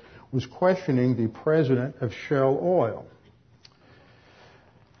Waters, was questioning the president of Shell Oil.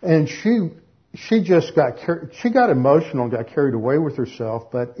 And she got emotional and got carried away with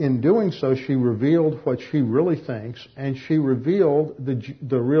herself, but in doing so, she revealed what she really thinks, and she revealed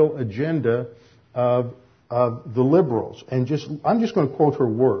the real agenda of the liberals. And I'm just going to quote her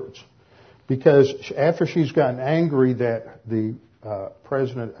words, because after she's gotten angry that the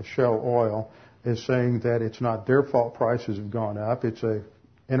president of Shell Oil is saying that it's not their fault prices have gone up, it's a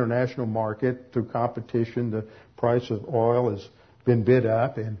international market through competition, the price of oil has been bid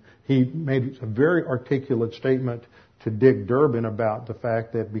up, and he made a very articulate statement to Dick Durbin about the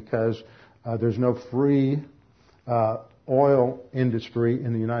fact that because there's no free oil industry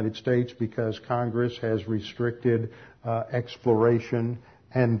in the United States because Congress has restricted exploration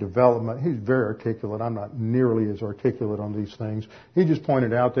and development. He's very articulate. I'm not nearly as articulate on these things. He just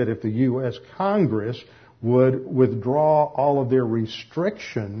pointed out that if the U.S. Congress would withdraw all of their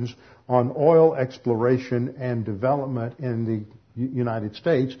restrictions on oil exploration and development in the United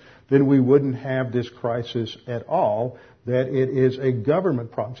States, then we wouldn't have this crisis at all, that it is a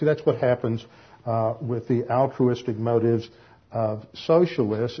government problem. See, that's what happens with the altruistic motives of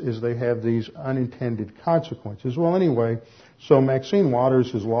socialists, is they have these unintended consequences. Well, anyway, so Maxine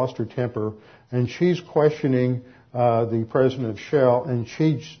Waters has lost her temper, and she's questioning the president of Shell,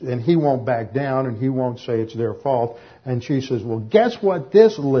 and he won't back down, and he won't say it's their fault. And she says, well, guess what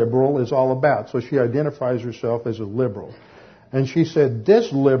this liberal is all about? So she identifies herself as a liberal. And she said this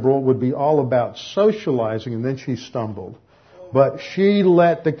liberal would be all about socializing, and then she stumbled. But she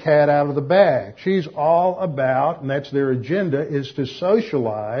let the cat out of the bag. She's all about, and that's their agenda, is to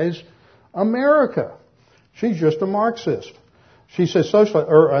socialize America. She's just a Marxist. She says socialize,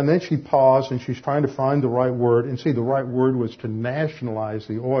 and then she paused and she's trying to find the right word. And see, the right word was to nationalize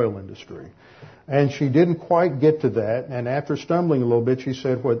the oil industry. And she didn't quite get to that. And after stumbling a little bit, she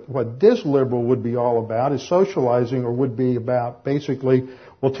said what this liberal would be all about is socializing, or would be about basically,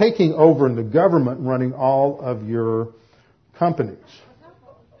 well, taking over in the government running all of your companies.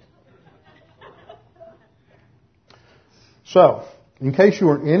 So, in case you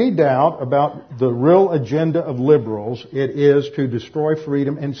were in any doubt about the real agenda of liberals, it is to destroy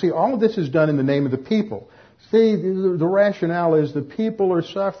freedom. And see, all of this is done in the name of the people. See, the rationale is the people are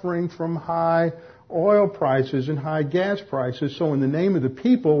suffering from high oil prices and high gas prices. So in the name of the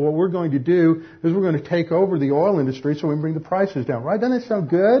people, what we're going to do is we're going to take over the oil industry so we can bring the prices down. Right? Doesn't that sound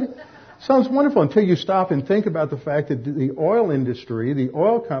good? Sounds wonderful until you stop and think about the fact that the oil industry, the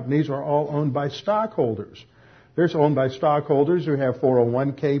oil companies, are all owned by stockholders. They're owned by stockholders who have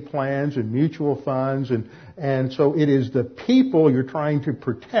 401k plans and mutual funds, and so it is the people you're trying to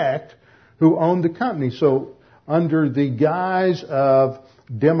protect who own the company. So under the guise of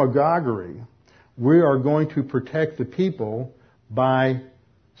demagoguery, we are going to protect the people by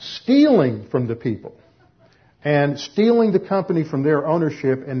stealing from the people and stealing the company from their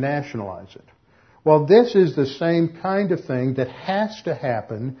ownership and nationalize it. Well, this is the same kind of thing that has to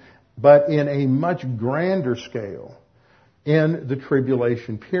happen, but in a much grander scale in the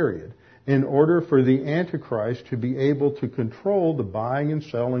tribulation period, in order for the Antichrist to be able to control the buying and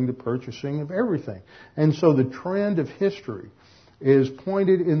selling, the purchasing of everything. And so the trend of history is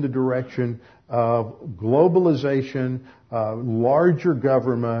pointed in the direction of globalization, larger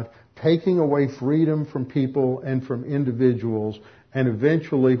government, taking away freedom from people and from individuals, and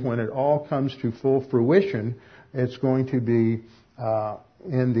eventually, when it all comes to full fruition, it's going to be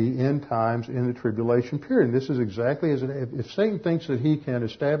in the end times, in the tribulation period. And this is exactly as if Satan thinks that he can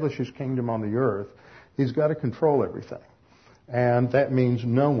establish his kingdom on the earth, he's got to control everything. And that means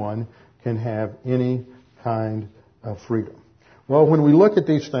no one can have any kind of freedom. Well, when we look at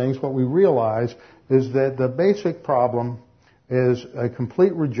these things, what we realize is that the basic problem is a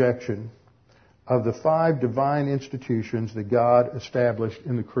complete rejection of the 5 divine institutions that God established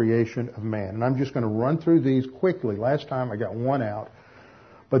in the creation of man. And I'm just going to run through these quickly. Last time I got one out.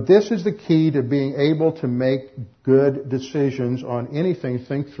 But this is the key to being able to make good decisions on anything.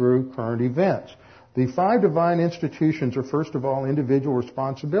 Think through current events. The 5 divine institutions are, first of all, individual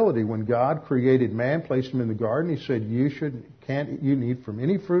responsibility. When God created man, placed him in the garden, he said, you eat from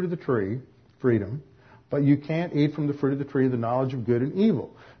any fruit of the tree, freedom, but you can't eat from the fruit of the tree of the knowledge of good and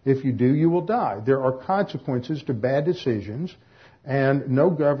evil. If you do, you will die. There are consequences to bad decisions, and no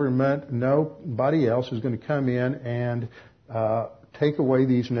government, nobody else is going to come in and take away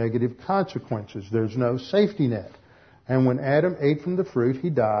these negative consequences. There's no safety net. And when Adam ate from the fruit, he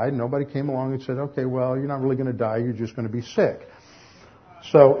died. Nobody came along and said, okay, well, you're not really going to die, you're just going to be sick.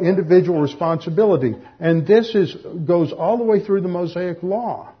 So individual responsibility. And this goes all the way through the Mosaic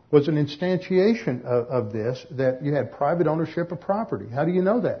Law. Was an instantiation of this, that you had private ownership of property. How do you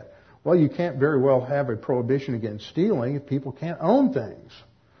know that? Well, you can't very well have a prohibition against stealing if people can't own things.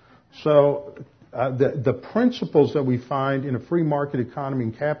 So the principles that we find in a free market economy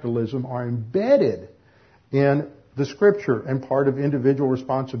and capitalism are embedded in the Scripture and part of individual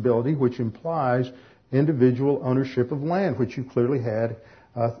responsibility, which implies individual ownership of land, which you clearly had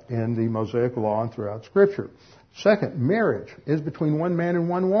in the Mosaic Law and throughout Scripture. Second, marriage is between one man and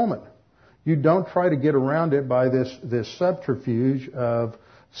one woman. You don't try to get around it by this subterfuge of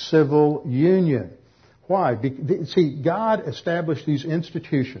civil union. Why? See, God established these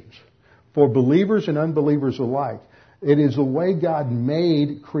institutions for believers and unbelievers alike. It is the way God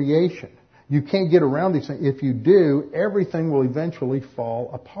made creation. You can't get around these things. If you do, everything will eventually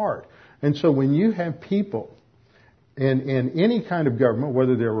fall apart. And so when you have people in any kind of government,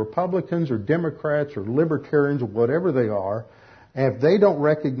 whether they're Republicans or Democrats or Libertarians or whatever they are, And if they don't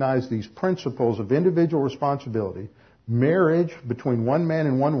recognize these principles of individual responsibility, marriage between one man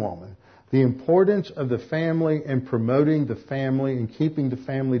and one woman, the importance of the family and promoting the family and keeping the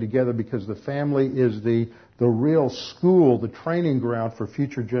family together, because the family is the real school, the training ground for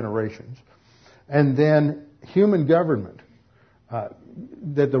future generations. And then human government.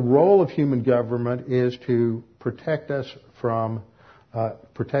 That the role of human government is to protect us from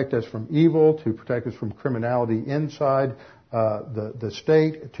evil, to protect us from criminality inside the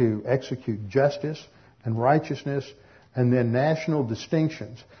state, to execute justice and righteousness, and then national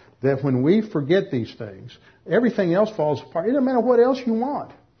distinctions. That when we forget these things, everything else falls apart. It doesn't matter what else you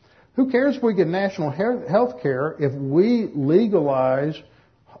want. Who cares if we get national health care? If we legalize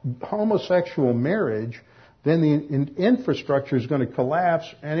homosexual marriage, then the infrastructure is going to collapse,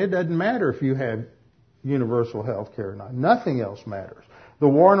 and it doesn't matter if you have universal health care or not. Nothing else matters. The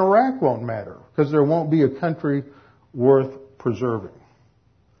war in Iraq won't matter, because there won't be a country worth preserving.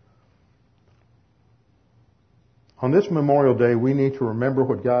 On this Memorial Day, we need to remember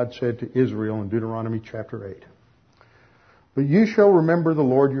what God said to Israel in Deuteronomy chapter 8. But you shall remember the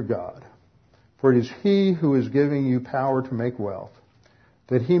Lord your God, for it is He who is giving you power to make wealth,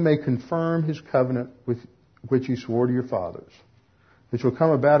 that He may confirm His covenant with which He swore to your fathers. It shall come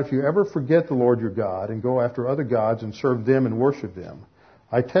about if you ever forget the Lord your God and go after other gods and serve them and worship them.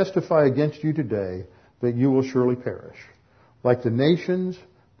 I testify against you today that you will surely perish. Like the nations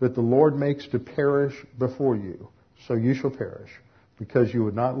that the Lord makes to perish before you, so you shall perish, because you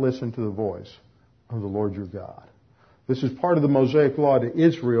would not listen to the voice of the Lord your God. This is part of the Mosaic Law to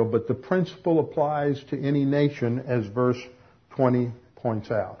Israel, but the principle applies to any nation, as verse 20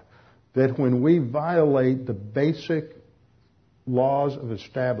 points out. That when we violate the basic laws of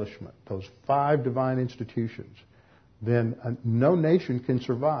establishment, those 5 divine institutions, then no nation can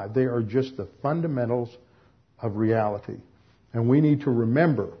survive. They are just the fundamentals of reality. And we need to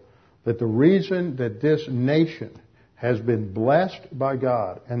remember that the reason that this nation has been blessed by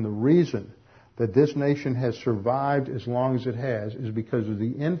God, and the reason that this nation has survived as long as it has, is because of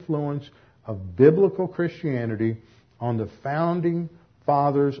the influence of biblical Christianity on the founding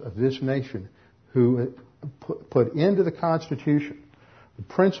fathers of this nation, who put into the Constitution the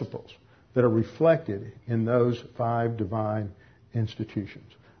principles that are reflected in those 5 divine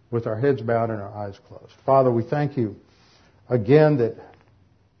institutions. With our heads bowed and our eyes closed. Father, we thank you again that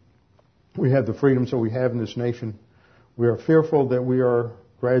we have the freedoms that we have in this nation. We are fearful that we are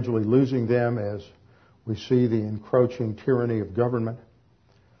gradually losing them as we see the encroaching tyranny of government.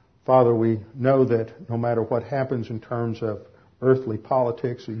 Father, we know that no matter what happens in terms of earthly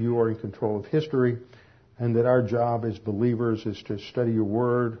politics, that you are in control of history, and that our job as believers is to study your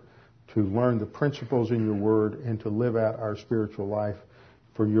word, to learn the principles in your word, and to live out our spiritual life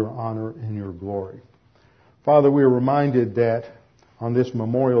for your honor and your glory. Father, we are reminded that on this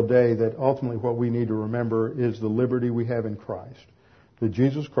Memorial Day, that ultimately what we need to remember is the liberty we have in Christ. That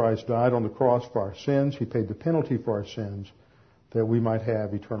Jesus Christ died on the cross for our sins. He paid the penalty for our sins, that we might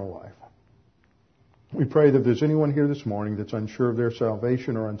have eternal life. We pray that if there's anyone here this morning that's unsure of their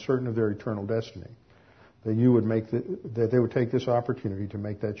salvation or uncertain of their eternal destiny, that you would that they would take this opportunity to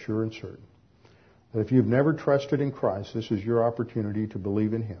make that sure and certain. That if you've never trusted in Christ, this is your opportunity to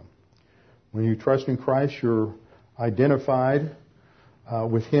believe in Him. When you trust in Christ, you're identified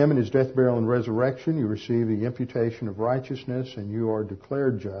with Him in His death, burial, and resurrection. You receive the imputation of righteousness, and you are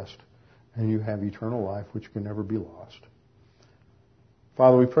declared just, and you have eternal life, which can never be lost.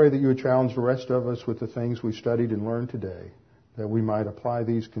 Father, we pray that you would challenge the rest of us with the things we studied and learned today, that we might apply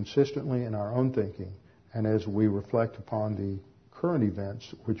these consistently in our own thinking, and as we reflect upon the current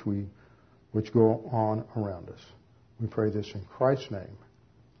events which go on around us. We pray this in Christ's name.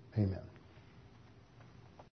 Amen.